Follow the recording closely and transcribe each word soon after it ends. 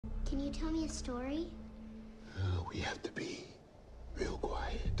Can you tell me a story? We have to be real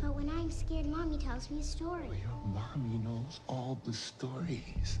quiet. But when I'm scared, Mommy tells me a story. Well, your mommy knows all the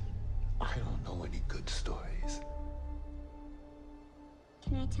stories. I don't know any good stories.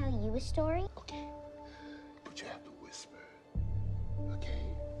 Can I tell you a story? Okay, but you have to whisper. Okay?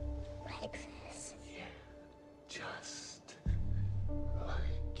 Like this. Yeah, just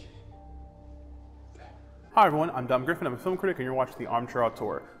like that. Hi everyone, I'm Dom Griffin, I'm a film critic, and you're watching the Armchair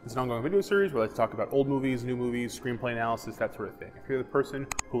Auteur. This is an ongoing video series where I like to talk about old movies, new movies, screenplay analysis, that sort of thing. If you're the person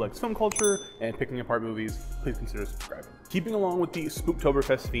who likes film culture and picking apart movies, please consider subscribing. Keeping along with the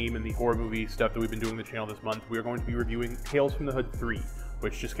Spooptoberfest theme and the horror movie stuff that we've been doing on the channel this month, we are going to be reviewing Tales from the Hood 3.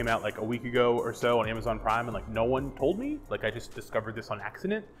 Which just came out like a week ago or so on Amazon Prime, and like no one told me. Like I just discovered this on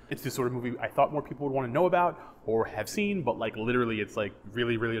accident. It's this sort of movie I thought more people would want to know about or have seen, but like literally it's like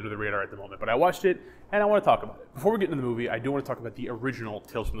really, really under the radar at the moment. But I watched it and I want to talk about it. Before we get into the movie, I do want to talk about the original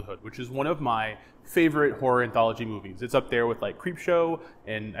Tales from the Hood, which is one of my favorite horror anthology movies. It's up there with like Creepshow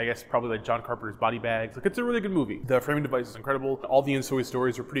and I guess probably like John Carpenter's Body Bags. Like it's a really good movie. The framing device is incredible. All the in-story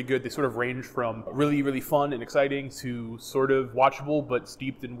stories are pretty good. They sort of range from really, really fun and exciting to sort of watchable but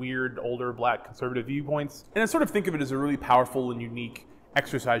steeped in weird, older, black, conservative viewpoints. And I sort of think of it as a really powerful and unique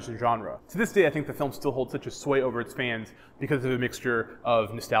exercise in genre. To this day, I think the film still holds such a sway over its fans because of a mixture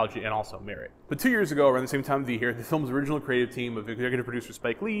of nostalgia and also merit. But 2 years ago, around the same time of the year, the film's original creative team of executive producer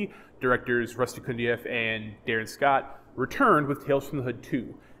Spike Lee, directors Rusty Kundieff and Darren Scott returned with Tales from the Hood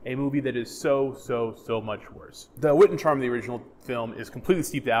 2, a movie that is so much worse. The wit and charm of the original film is completely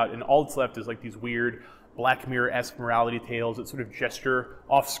steeped out, and all that's left is like these weird Black Mirror-esque morality tales that sort of gesture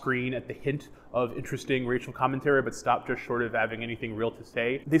off-screen at the hint of interesting racial commentary, but stop just short of having anything real to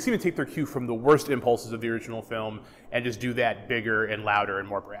say. They seem to take their cue from the worst impulses of the original film and just do that bigger and louder and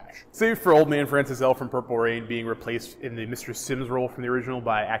more brash. Save for old man Francis L. from Purple Rain being replaced in the Mr. Sims role from the original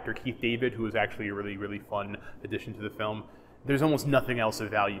by actor Keith David, who was actually a really fun addition to the film. There's almost nothing else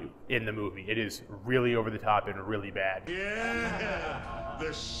of value in the movie. It is really over the top and really bad. Yeah,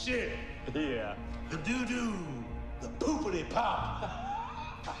 the shit. Yeah. The doo-doo, the poopity pop.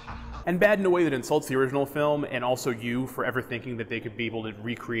 And bad in a way that insults the original film and also you for ever thinking that they could be able to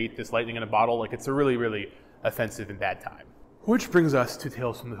recreate this lightning in a bottle. Like it's a really offensive and bad time. Which brings us to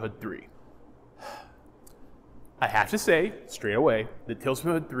Tales from the Hood 3. I have to say, straight away, that Tales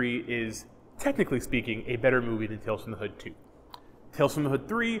from the Hood 3 is, technically speaking, a better movie than Tales from the Hood 2. Tales from the Hood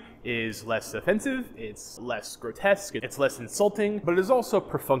 3 is less offensive, it's less grotesque, it's less insulting, but it is also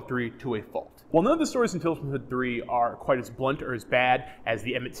perfunctory to a fault. While none of the stories in Tales from the Hood 3 are quite as blunt or as bad as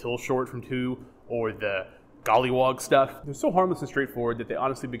the Emmett Till short from 2 or the Gollywog stuff, they're so harmless and straightforward that they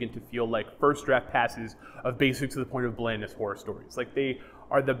honestly begin to feel like first draft passes of basic to the point of blandness horror stories. Like they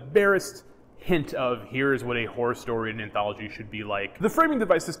are the barest hint of here's what a horror story and anthology should be like. The framing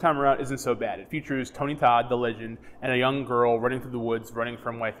device this time around isn't so bad. It features Tony Todd, the legend, and a young girl running through the woods, running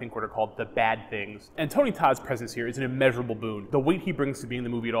from what I think what are called the bad things. And Tony Todd's presence here is an immeasurable boon. The weight he brings to being in the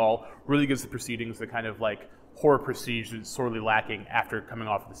movie at all really gives the proceedings the kind of like horror prestige that's sorely lacking after coming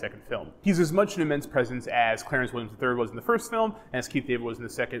off of the second film. He's as much an immense presence as Clarence Williams III was in the first film, and as Keith David was in the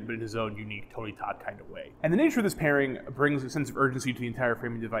second, but in his own unique Tony Todd kind of way. And the nature of this pairing brings a sense of urgency to the entire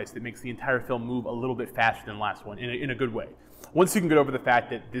framing device that makes the entire film move a little bit faster than the last one, in a good way. Once you can get over the fact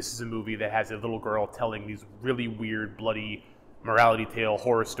that this is a movie that has a little girl telling these really weird, bloody, morality tale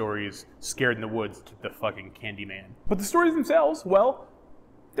horror stories scared in the woods to the fucking Candyman. But the stories themselves, well,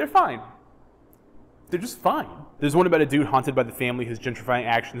 they're fine. They're just fine. There's one about a dude haunted by the family, his gentrifying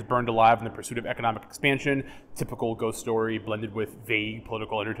actions burned alive in the pursuit of economic expansion, typical ghost story blended with vague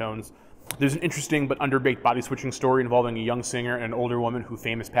political undertones. There's an interesting but underbaked body switching story involving a young singer and an older woman who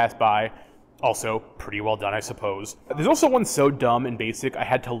fame has passed by. Also, pretty well done, I suppose. There's also one so dumb and basic, I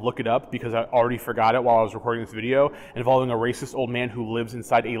had to look it up because I already forgot it while I was recording this video, involving a racist old man who lives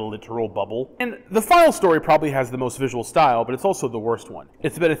inside a literal bubble. And the final story probably has the most visual style, but it's also the worst one.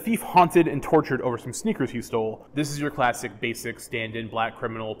 It's about a thief haunted and tortured over some sneakers he stole. This is your classic, basic, stand-in, black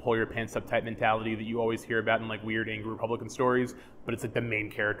criminal, pull your pants up type mentality that you always hear about in like weird, angry Republican stories, but it's like the main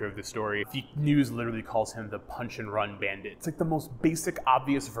character of the story. The news literally calls him the punch and run bandit. It's like the most basic,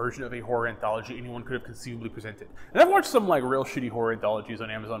 obvious version of a horror anthology anyone could have conceivably presented. And I've watched some like real shitty horror anthologies on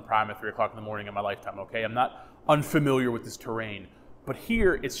Amazon Prime at 3 o'clock in the morning in my lifetime, okay? I'm not unfamiliar with this terrain, but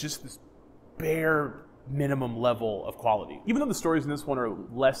here it's just this bare minimum level of quality. Even though the stories in this one are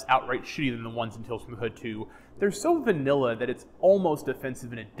less outright shitty than the ones in Tales from the Hood 2, they're so vanilla that it's almost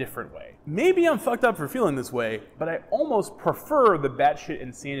offensive in a different way. Maybe I'm fucked up for feeling this way, but I almost prefer the batshit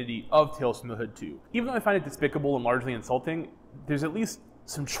insanity of Tales from the Hood 2. Even though I find it despicable and largely insulting, there's at least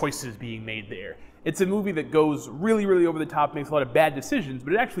some choices being made there. It's a movie that goes really, really over the top, makes a lot of bad decisions,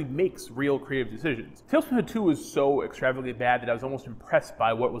 but it actually makes real creative decisions. Tales from the Hood 2 was so extravagantly bad that I was almost impressed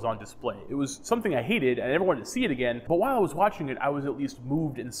by what was on display. It was something I hated, and I never wanted to see it again, but while I was watching it, I was at least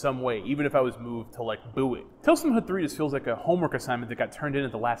moved in some way, even if I was moved to, like, booing. Tales from the Hood 3 just feels like a homework assignment that got turned in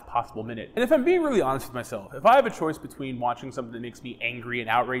at the last possible minute. And if I'm being really honest with myself, if I have a choice between watching something that makes me angry and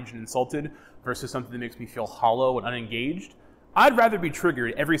outraged and insulted versus something that makes me feel hollow and unengaged, I'd rather be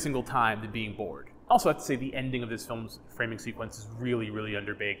triggered every single time than being bored. Also, I have to say the ending of this film's framing sequence is really, really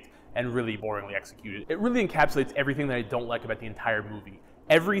underbaked and really boringly executed. It really encapsulates everything that I don't like about the entire movie.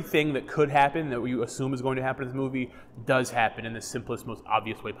 Everything that could happen, that you assume is going to happen in this movie, does happen in the simplest, most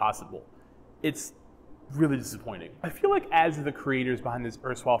obvious way possible. It's really disappointing. I feel like as the creators behind this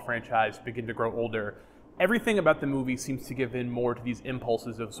erstwhile franchise begin to grow older, everything about the movie seems to give in more to these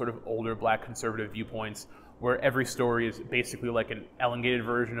impulses of sort of older black conservative viewpoints, where every story is basically like an elongated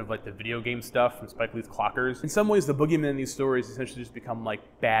version of like the video game stuff from Spike Lee's Clockers. In some ways, the boogeymen in these stories essentially just become like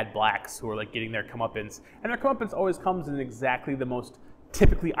bad blacks who are like getting their comeuppance, and their comeuppance always comes in exactly the most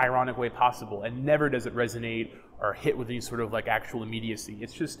typically ironic way possible, and never does it resonate or hit with any sort of like actual immediacy.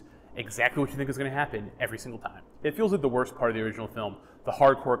 It's just exactly what you think is going to happen every single time. It feels like the worst part of the original film, the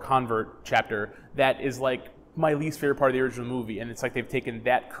hardcore convert chapter, that is like my least favorite part of the original movie, and it's like they've taken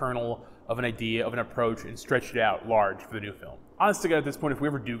that kernel of an idea, of an approach, and stretched it out large for the new film. Honest to God, at this point, if we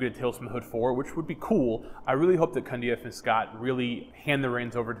ever do get a Tales from the Hood 4, which would be cool, I really hope that Cundiff and Scott really hand the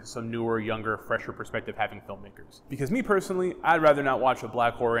reins over to some newer, younger, fresher perspective-having filmmakers. Because me personally, I'd rather not watch a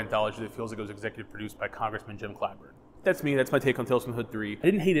black horror anthology that feels like it was executive produced by Congressman Jim Clyburn. That's me, that's my take on Tales from the Hood 3. I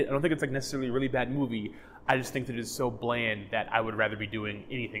didn't hate it, I don't think it's like necessarily a really bad movie, I just think that it is so bland that I would rather be doing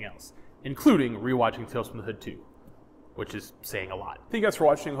anything else, including rewatching Tales from the Hood 2. Which is saying a lot. Thank you guys for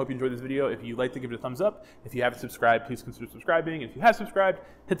watching. I hope you enjoyed this video. If you liked it, give it a thumbs up. If you haven't subscribed, please consider subscribing. If you have subscribed,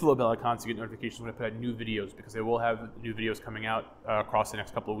 hit the little bell icon to get notifications when I put out new videos, because I will have new videos coming out across the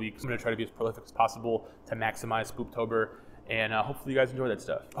next couple of weeks. I'm going to try to be as prolific as possible to maximize Spooptober, and hopefully you guys enjoy that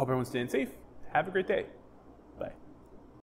stuff. I hope everyone's staying safe. Have a great day.